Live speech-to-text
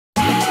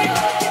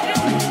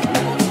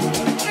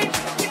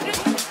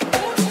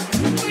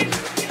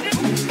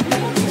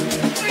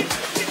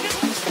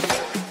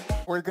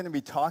we're going to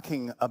be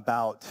talking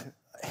about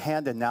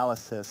hand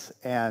analysis,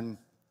 and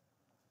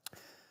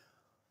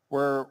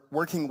we're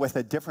working with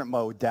a different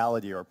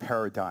modality or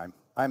paradigm.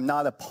 I'm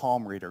not a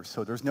palm reader,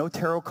 so there's no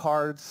tarot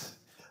cards,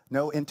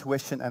 no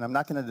intuition, and I'm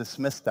not going to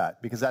dismiss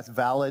that because that's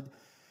valid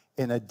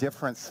in a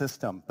different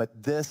system.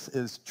 But this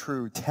is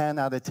true 10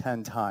 out of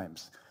 10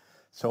 times.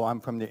 So I'm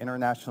from the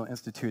International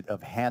Institute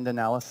of Hand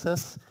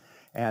Analysis,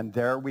 and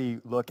there we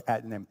look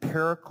at an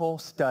empirical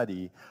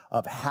study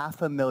of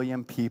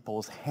 500,000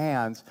 people's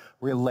hands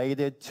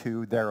related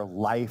to their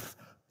life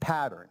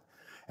pattern.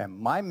 And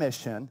my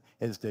mission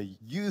is to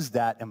use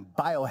that and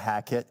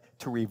biohack it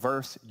to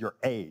reverse your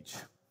age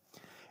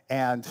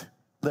and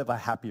live a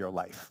happier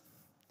life.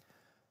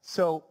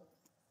 So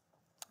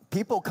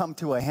people come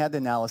to a hand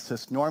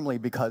analysis normally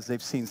because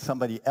they've seen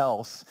somebody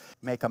else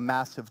make a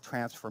massive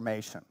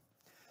transformation.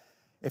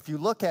 If you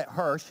look at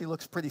her, she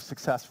looks pretty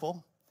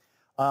successful.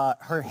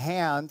 Her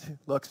hand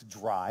looks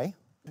dry.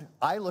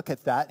 I look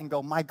at that and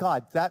go, my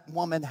God, that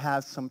woman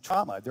has some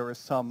trauma. There is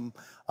some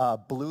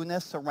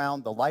blueness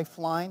around the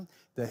lifeline.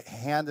 The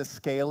hand is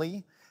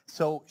scaly.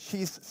 So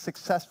she's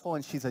successful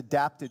and she's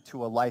adapted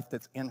to a life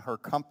that's in her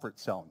comfort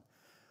zone.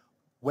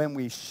 When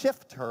we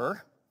shift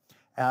her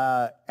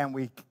and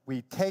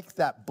we take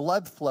that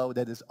blood flow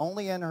that is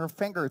only in her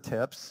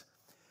fingertips,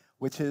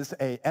 which is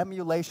an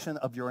emulation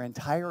of your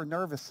entire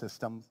nervous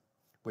system,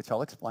 which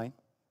I'll explain.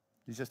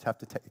 You just have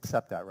to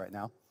accept that right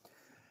now.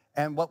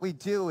 And what we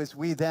do is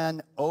we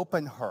then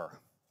open her.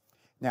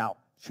 Now,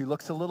 she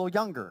looks a little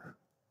younger.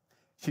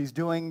 She's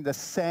doing the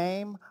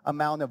same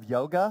amount of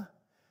yoga.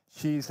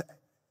 She's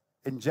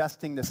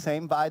ingesting the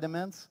same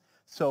vitamins.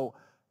 So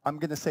I'm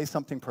going to say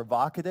something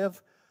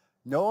provocative.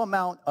 No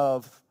amount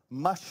of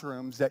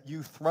mushrooms that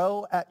you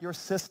throw at your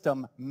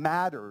system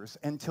matters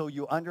until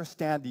you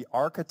understand the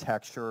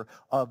architecture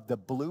of the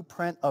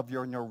blueprint of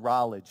your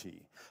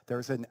neurology.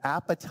 There's an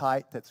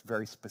appetite that's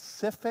very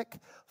specific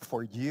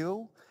for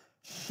you.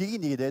 She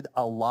needed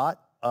a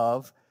lot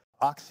of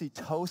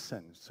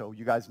oxytocin. So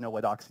you guys know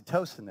what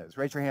oxytocin is.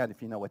 Raise your hand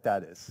if you know what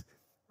that is.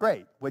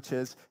 Great, which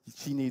is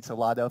she needs a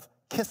lot of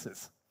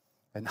kisses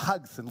and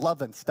hugs and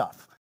love and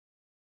stuff.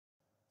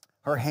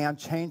 Her hand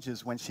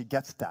changes when she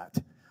gets that.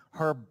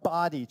 Her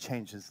body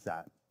changes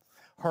that.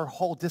 Her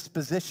whole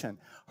disposition,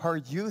 her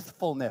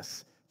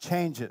youthfulness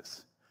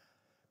changes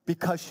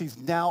because she's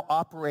now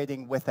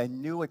operating with a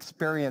new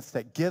experience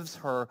that gives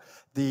her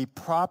the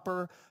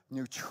proper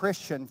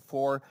nutrition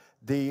for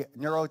the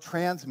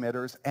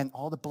neurotransmitters, and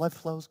all the blood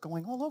flows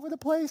going all over the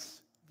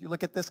place. You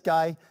look at this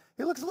guy,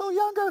 he looks a little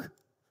younger.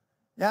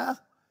 Yeah?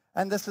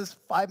 And this is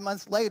 5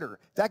 months later.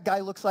 That guy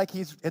looks like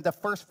in the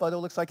first photo,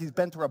 looks like he's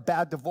been through a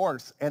bad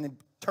divorce and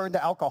turned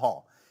to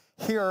alcohol.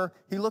 Here,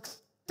 he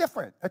looks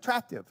different,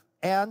 attractive,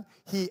 and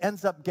he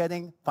ends up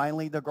getting,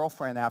 finally, the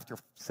girlfriend after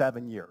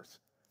 7 years.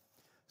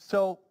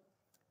 So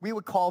we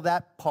would call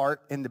that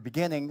part in the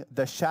beginning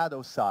the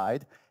shadow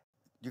side.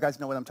 You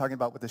guys know what I'm talking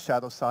about with the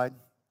shadow side?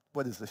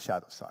 What is the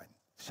shadow side?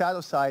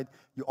 Shadow side,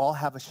 you all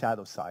have a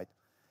shadow side.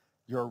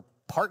 Your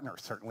partner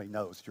certainly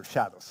knows your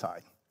shadow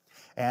side.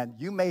 And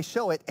you may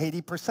show it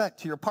 80%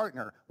 to your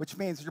partner, which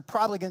means you're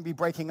probably going to be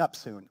breaking up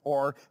soon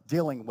or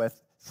dealing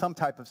with some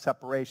type of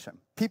separation.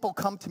 People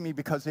come to me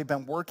because they've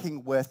been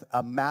working with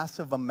a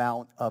massive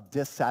amount of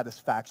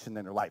dissatisfaction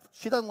in their life.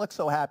 She doesn't look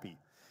so happy.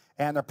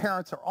 And their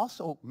parents are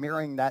also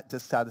mirroring that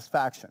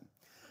dissatisfaction.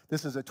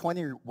 This is a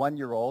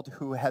 21-year-old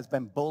who has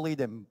been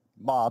bullied and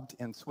mobbed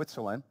in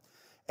Switzerland.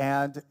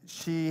 And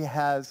she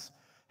has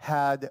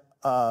had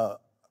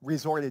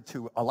resorted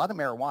to a lot of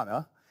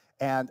marijuana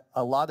and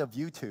a lot of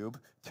YouTube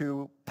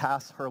to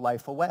pass her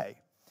life away.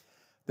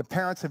 The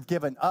parents have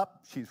given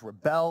up. She's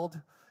rebelled.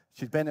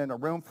 She's been in a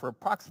room for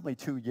approximately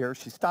 2 years.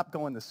 She stopped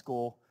going to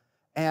school.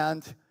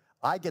 And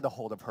I get a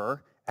hold of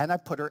her, and I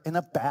put her in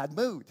a bad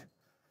mood.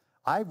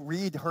 I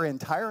read her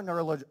entire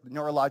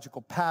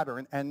neurological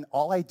pattern, and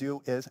all I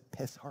do is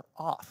piss her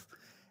off.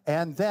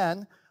 And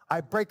then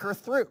I break her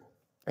through.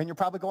 And you're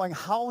probably going,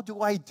 how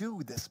do I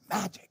do this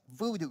magic,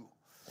 voodoo?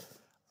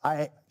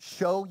 I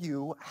show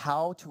you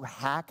how to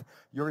hack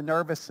your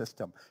nervous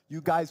system.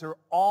 You guys are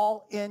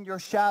all in your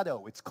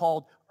shadow. It's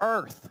called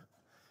Earth.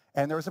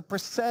 And there's a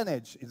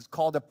percentage. It's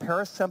called a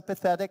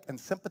parasympathetic and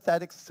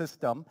sympathetic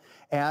system.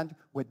 And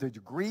with the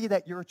degree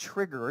that you're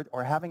triggered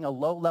or having a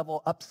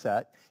low-level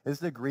upset is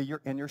the degree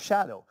you're in your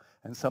shadow.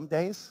 And some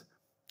days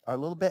are a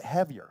little bit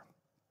heavier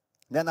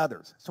than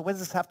others. So what does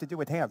this have to do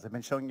with hands? I've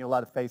been showing you a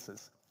lot of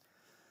faces.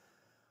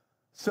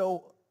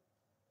 So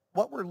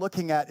what we're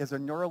looking at is a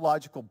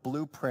neurological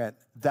blueprint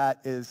that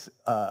is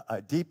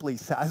a deeply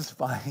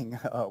satisfying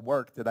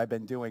work that I've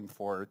been doing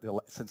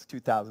since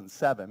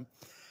 2007.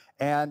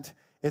 And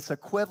it's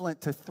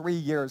equivalent to 3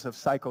 years of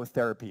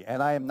psychotherapy.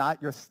 And I am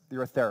not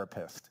your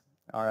therapist,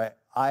 all right?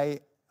 I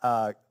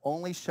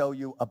only show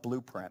you a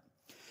blueprint.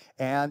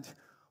 And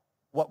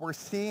what we're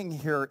seeing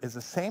here is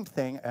the same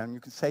thing, and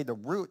you can say the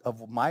root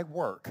of my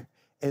work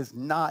is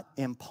not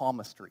in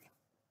palmistry.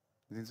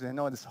 I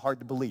know it's hard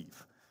to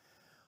believe.